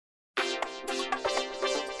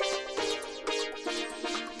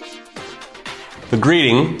The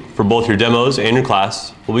grading for both your demos and your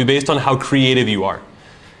class will be based on how creative you are.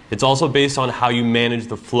 It's also based on how you manage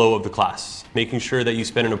the flow of the class, making sure that you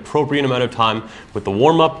spend an appropriate amount of time with the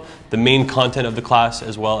warm-up, the main content of the class,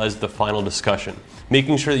 as well as the final discussion.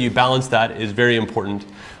 Making sure that you balance that is very important.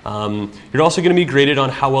 You're also going to be graded on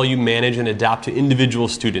how well you manage and adapt to individual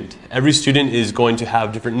student. Every student is going to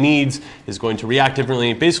have different needs, is going to react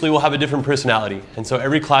differently, basically will have a different personality. And so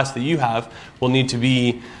every class that you have will need to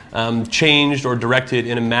be changed or directed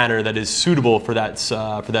in a manner that is suitable for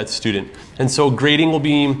that student. And so grading will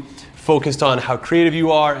be focused on how creative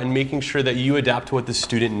you are and making sure that you adapt to what the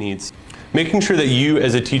student needs. Making sure that you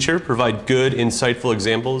as a teacher provide good, insightful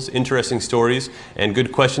examples, interesting stories, and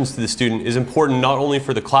good questions to the student is important not only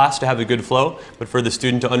for the class to have a good flow, but for the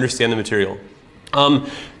student to understand the material.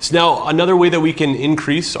 So now another way that we can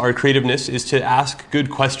increase our creativeness is to ask good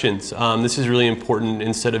questions. This is really important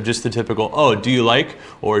instead of just the typical, oh, do you like,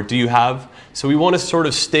 or do you have? So we want to sort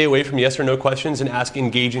of stay away from yes or no questions and ask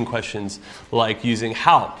engaging questions like using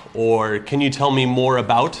how, or can you tell me more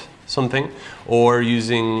about something, or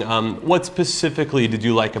using what specifically did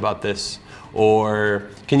you like about this, or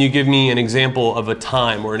can you give me an example of a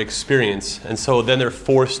time or an experience? And so then they're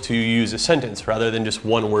forced to use a sentence rather than just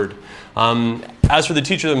one word. As for the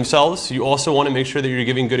teacher themselves, you also want to make sure that you're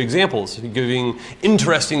giving good examples, giving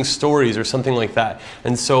interesting stories or something like that.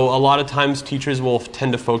 And so a lot of times teachers will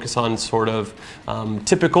tend to focus on sort of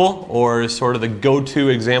typical or sort of the go-to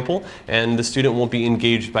example, and the student won't be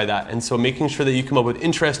engaged by that. And so making sure that you come up with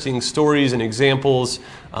interesting stories and examples,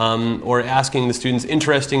 or asking the students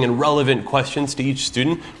interesting and relevant questions to each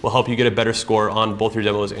student will help you get a better score on both your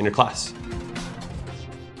demos and your class.